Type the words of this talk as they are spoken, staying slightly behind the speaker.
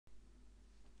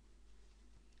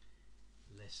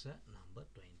Lesson number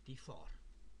 24.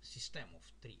 System of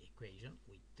three equations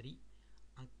with three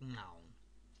unknown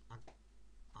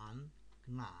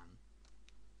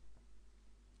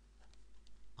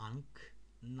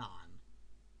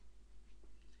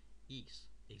x.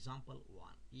 Example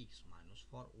 1. X minus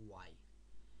 4y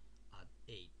at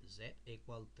 8, z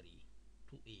equal 3.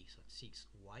 2x at 6,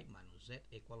 y minus z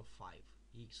equal 5.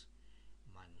 X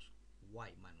minus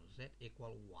y minus z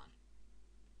equal 1.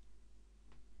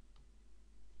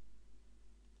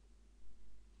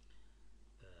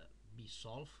 Be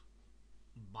solved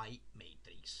by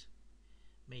matrix.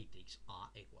 Matrix A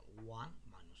equal 1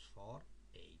 minus 4,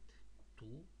 8,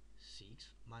 2,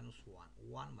 6 minus 1,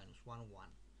 1 minus 1, 1.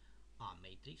 A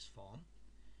matrix formed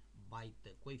by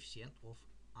the coefficient of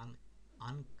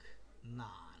unknown.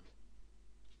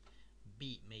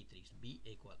 B matrix B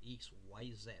equal x,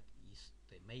 y, z is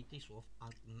the matrix of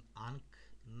unknown.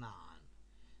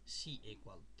 C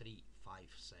equal 3,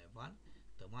 5, 7.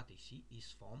 The matrix C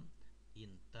is formed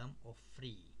in terms of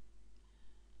 3.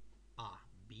 A,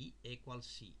 B equals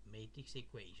C matrix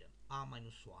equation. A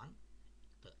minus 1,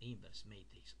 the inverse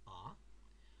matrix A,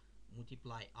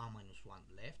 multiply A minus 1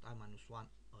 left, A minus 1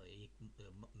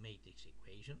 matrix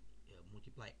equation,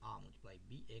 multiply A multiply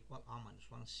B equal A minus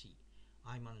 1 C.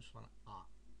 I minus 1 A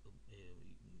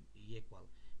equal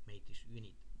matrix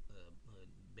unit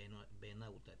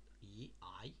denoted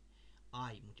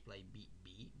I multiply B,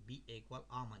 B equal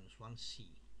A minus 1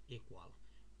 C equal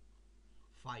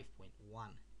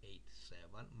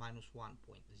 5.187 minus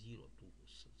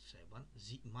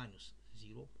 1.027 minus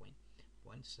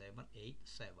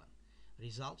 0.787.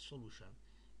 Result solution: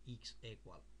 x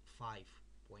equal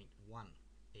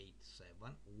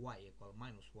 5.187, y equal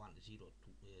minus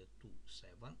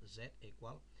 1.027, z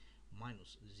equal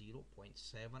minus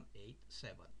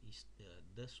 0.787 is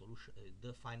the solution,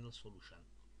 the final solution.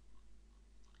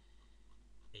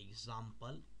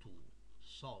 Example 2.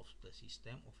 Solve the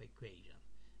system of equation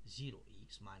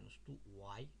 0x minus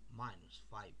 2y minus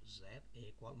 5z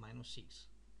equal minus 6.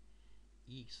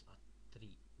 X at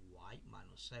 3y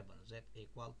minus 7z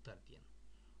equal 13.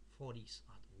 4x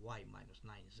at y minus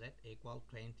 9z equal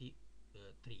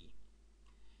 23.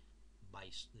 By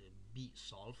B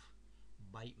solve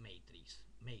by matrix.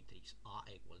 Matrix A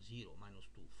equal 0 minus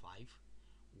 2 5,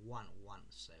 1 1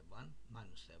 7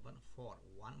 minus 7 4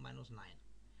 1 minus 9.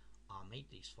 A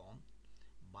matrix formed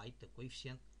by the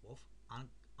coefficient of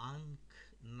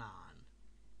unknown.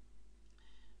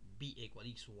 B equal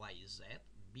x, y, z.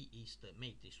 B is the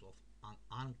matrix of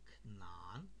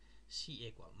unknown. C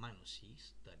equal minus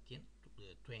 6, 13,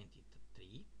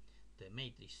 23. The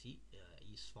matrix C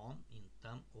is formed in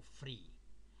terms of 3.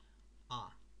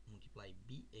 A multiply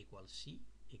B equal C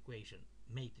equation,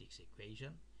 matrix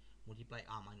equation. Multiply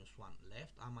A minus 1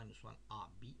 left, A minus 1 A,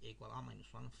 B equal A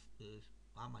minus 1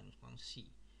 A minus 1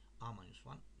 C. A minus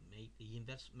 1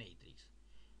 inverse matrix.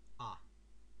 A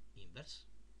inverse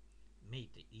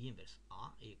matrix inverse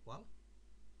A equal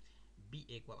B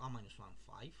equal A minus 1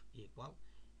 5 equal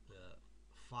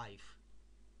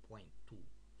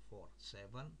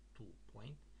 5.247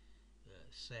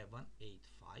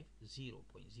 2.785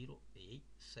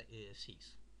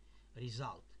 0.086.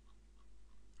 Result: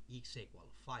 x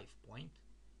equal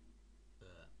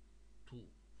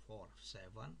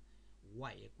 5.247,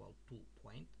 y equal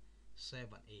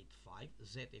 2.785,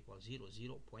 z equal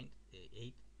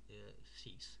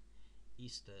 0.86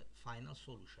 is the final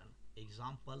solution.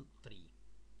 Example 3.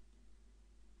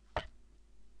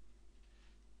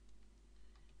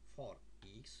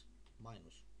 4x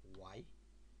minus y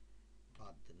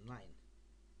at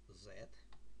 9z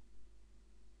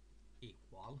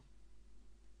equal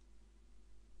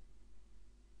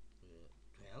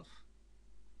 12.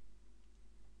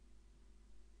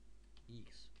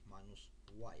 X minus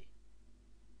y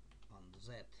and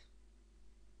z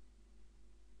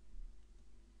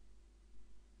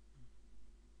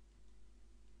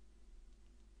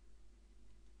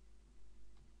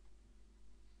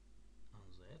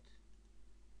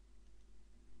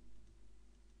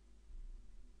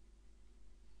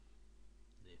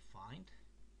defined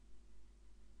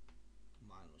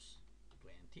minus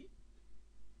 20.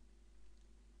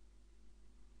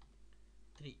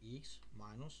 3x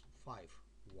minus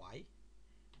 5y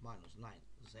minus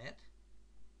 9z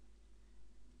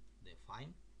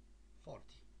define 40.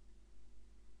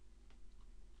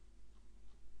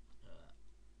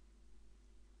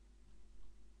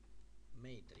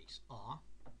 Matrix A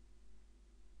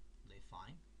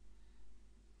define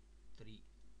 3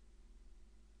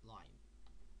 line,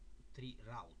 3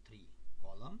 row, 3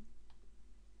 column,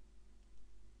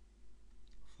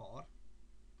 4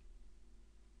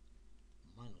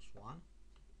 minus 1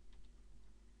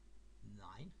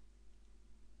 9,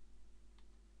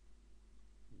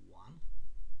 1,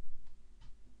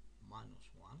 minus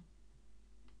 1,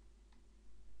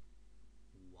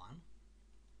 1,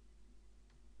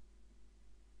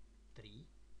 3,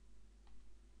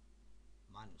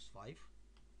 minus 5,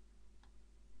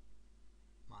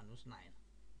 minus 9.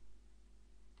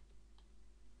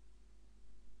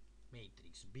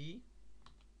 Matrix B,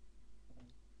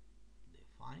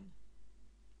 define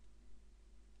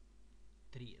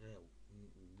 3 row,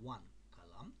 1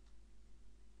 column,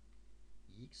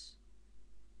 X,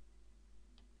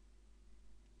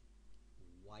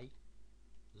 Y,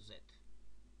 Z.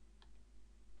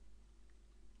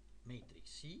 Matrix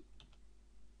C,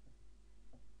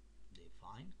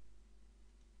 define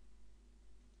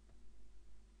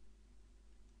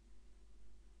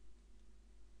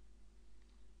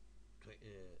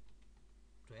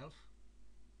 12,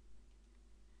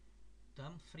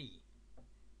 term 3,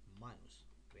 minus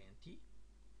 20,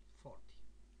 40.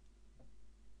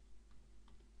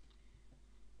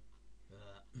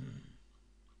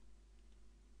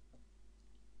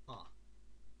 A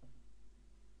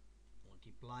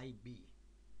multiply B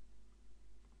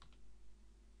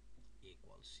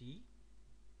equals C.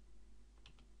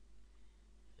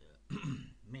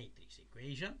 Matrix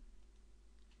equation,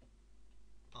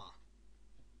 A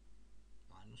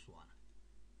minus 1,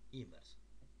 inverse.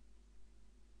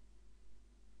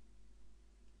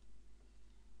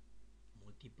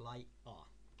 Multiply A,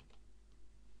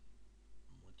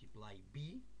 multiply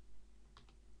B,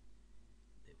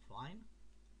 define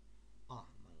A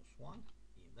minus 1,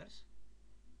 inverse,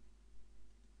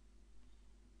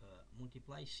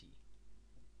 multiply C.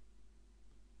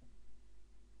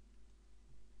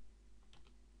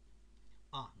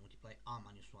 A multiply A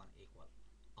minus 1 equal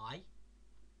I,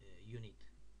 unit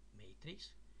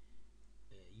matrix.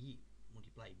 E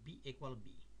multiply B equal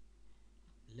B.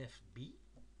 Left B,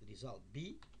 result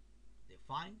B,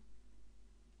 define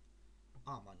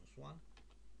A minus 1,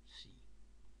 C,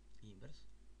 inverse,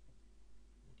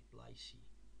 multiply C.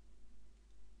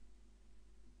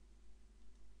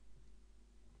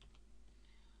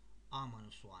 A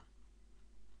minus 1,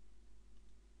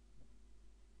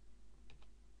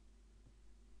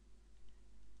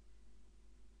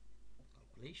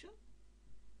 calculation,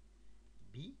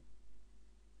 B,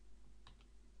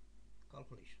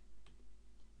 calculation.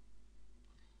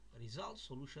 Result,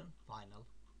 solution, final,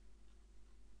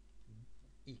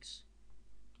 X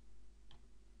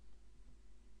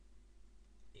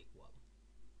equal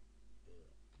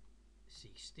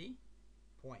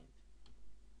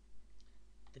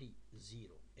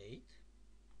 60.308,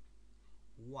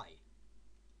 Y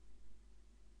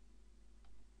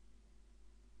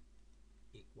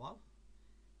equal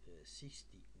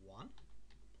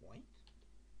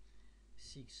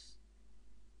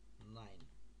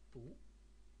 61.692,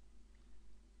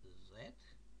 Z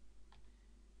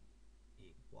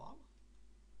equal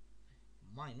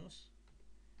minus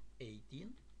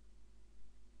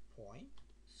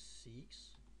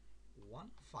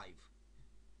 18.615.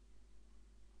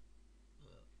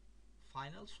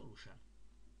 Final solution,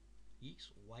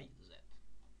 X, Y, Z.